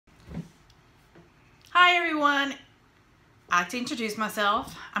Hi everyone, I'd like to introduce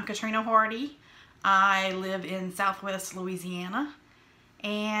myself. I'm Katrina Hardy. I live in Southwest Louisiana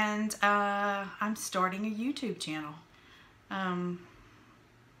and I'm starting a YouTube channel. And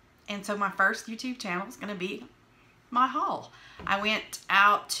so my first YouTube channel is going to be my haul. I went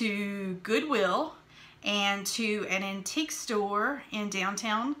out to Goodwill and to an antique store in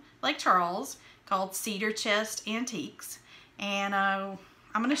downtown Lake Charles called Cedar Antiques, and I'm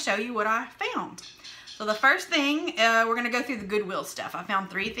going to show you what I found. So the first thing, we're going to go through the Goodwill stuff. I found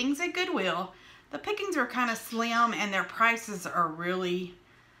 3 things at Goodwill. The pickings are kind of slim and their prices are really,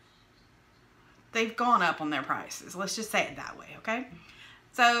 they've gone up on their prices. Let's just say it that way, okay?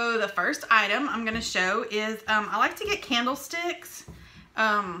 So the first item I'm going to show is, I like to get candlesticks,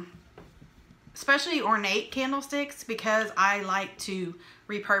 especially ornate candlesticks, because I like to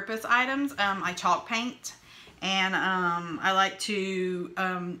repurpose items. I chalk paint, and I like to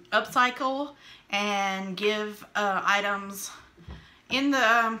upcycle and give items in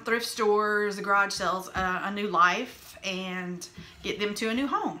the thrift stores, the garage sales, a new life and get them to a new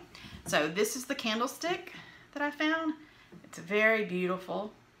home. So this is the candlestick that I found. It's very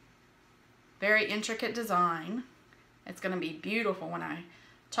beautiful, very intricate design. It's going to be beautiful when I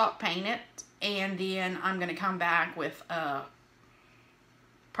chalk paint it, and then I'm going to come back with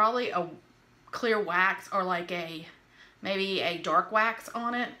probably a clear wax or like maybe a dark wax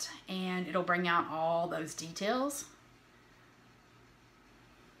on it, and it'll bring out all those details.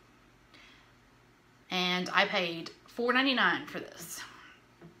 And I paid $4.99 for this.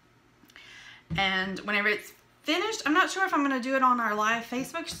 And whenever it's finished, I'm not sure if I'm going to do it on our live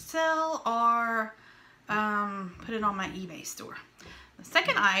Facebook sale or put it on my eBay store. The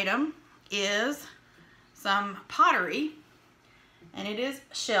second item is some pottery, and it is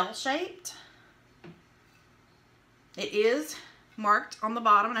shell shaped. It is marked on the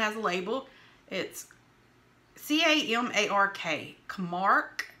bottom and it has a label. It's C-A-M-A-R-K,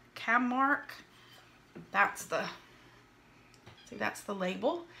 Camark. That's the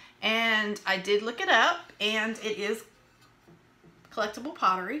label. And I did look it up, and it is collectible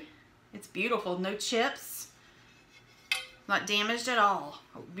pottery. It's beautiful, no chips, not damaged at all.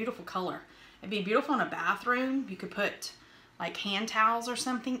 Oh, beautiful color. It'd be beautiful in a bathroom. You could put like hand towels or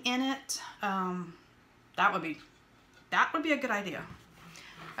something in it. That would be a good idea.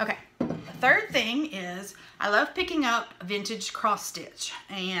 Okay, the third thing is I love picking up vintage cross stitch,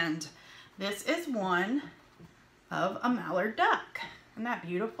 and this is one of a mallard duck. Isn't that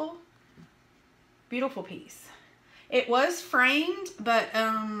beautiful? Beautiful piece. It was framed, but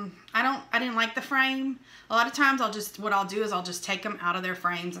I didn't like the frame. A lot of times what I'll do is I'll just take them out of their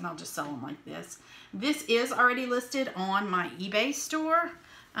frames and I'll just sell them like this. This is already listed on my eBay store,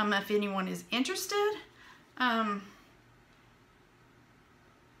 if anyone is interested.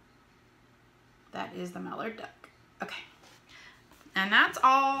 That is the mallard duck. Okay. And that's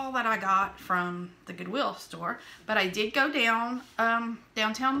all that I got from the Goodwill store. But I did go down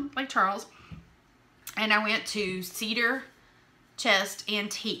downtown Lake Charles, and I went to Cedar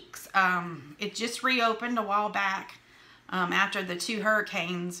Antiques. It just reopened a while back. After the 2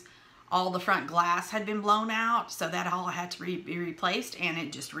 hurricanes, all the front glass had been blown out, so that all had to be replaced, and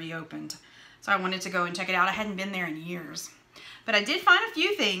it just reopened. So I wanted to go and check it out. I hadn't been there in years. But I did find a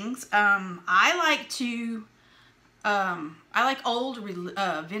few things. I like old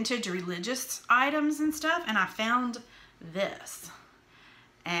vintage religious items and stuff, and I found this,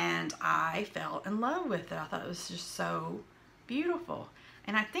 and I fell in love with it. I thought it was just so beautiful.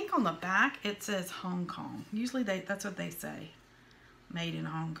 And I think on the back it says Hong Kong. Usually that's what they say, made in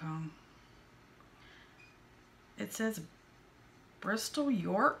Hong Kong. It says Bristol,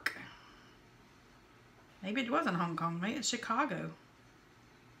 York. Maybe it wasn't Hong Kong, maybe it's Chicago.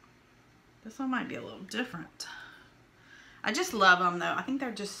 This one might be a little different. I just love them though. I think they're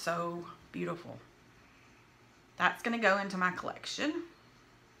just so beautiful. That's gonna go into my collection.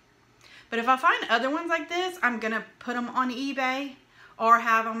 But if I find other ones like this, I'm gonna put them on eBay or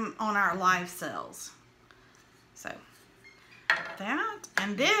have them on our live sales. So that,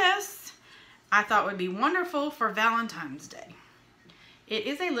 and this I thought would be wonderful for Valentine's Day. It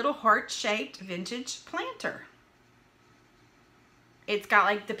is a little heart-shaped vintage planter. It's got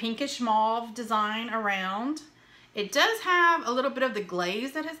like the pinkish mauve design around. It does have a little bit of the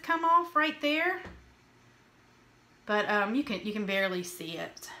glaze that has come off right there, but you can barely see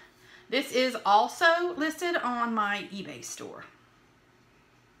it. This is also listed on my eBay store.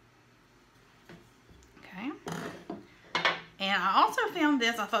 Okay. And I also found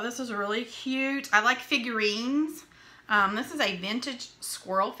this. I thought this was really cute. I like figurines. This is a vintage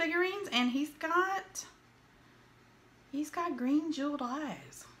squirrel figurines, and he's got green jeweled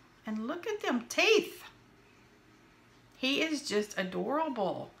eyes. And look at them teeth. He is just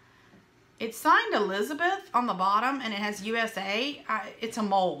adorable. It's signed Elizabeth on the bottom, and it has USA. It's a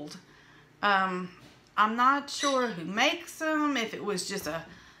mold. I'm not sure who makes them. If it was just a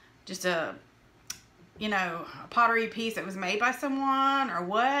you know, a pottery piece that was made by someone or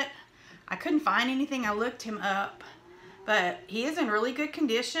what. I couldn't find anything. I looked him up, but he is in really good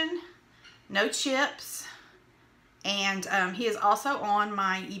condition. No chips, and he is also on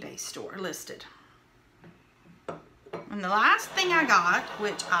my eBay store listed. And the last thing I got,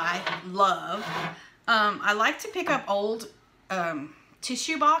 which I love, I like to pick up old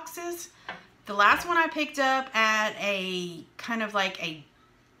tissue boxes. The last one I picked up at a kind of like a,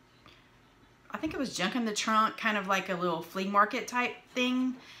 I think it was Junk in the Trunk, kind of like a little flea market type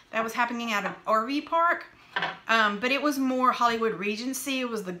thing that was happening at an RV park. But it was more Hollywood Regency. It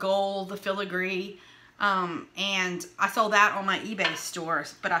was the gold, the filigree. And I sold that on my eBay store.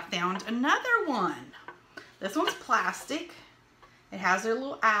 But I found another one. This one's plastic. It has their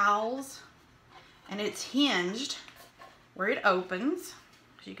little owls. And it's hinged where it opens,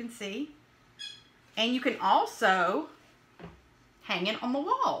 as you can see. And you can also hang it on the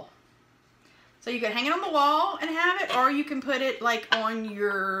wall. So you can hang it on the wall and have it, or you can put it like on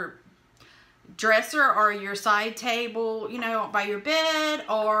your dresser or your side table, you know, by your bed,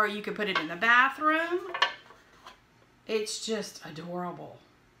 or you could put it in the bathroom. It's just adorable.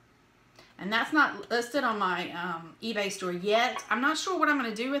 And that's not listed on my eBay store yet. I'm not sure what I'm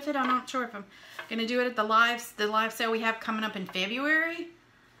going to do with it. I'm not sure if I'm going to do it at the live sale we have coming up in February,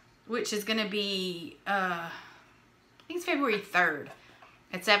 which is going to be, I think it's February 3rd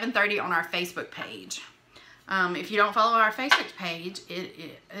at 7:30 on our Facebook page. If you don't follow our Facebook page,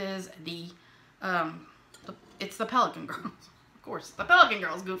 it is it's the Pelican Girls. Of course, the Pelican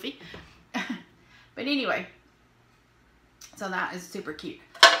Girls, Goofy. But anyway, so that is super cute.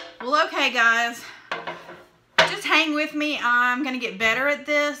 Well, okay, guys. Just hang with me. I'm going to get better at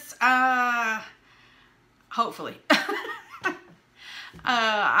this. Hopefully.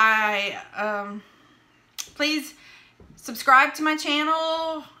 Please subscribe to my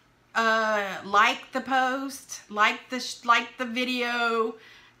channel. Like the post. Like the video.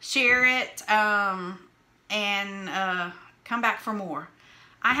 Share it. And come back for more.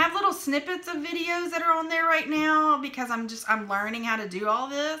 I have little snippets of videos that are on there right now because I'm learning how to do all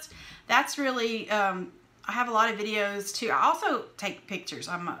this. That's really, I have a lot of videos too. I also take pictures.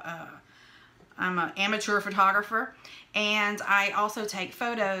 I'm an amateur photographer, and I also take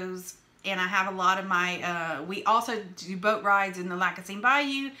photos, and I have a lot of my, we also do boat rides in the Lacassine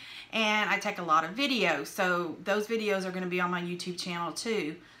Bayou, and I take a lot of videos. So those videos are going to be on my YouTube channel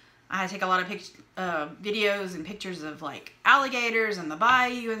too. I take a lot of videos and pictures of like alligators and the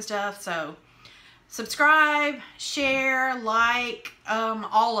bayou and stuff. So subscribe, share, like,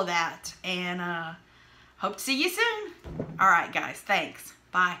 all of that. And hope to see you soon. All right, guys. Thanks.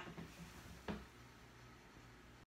 Bye.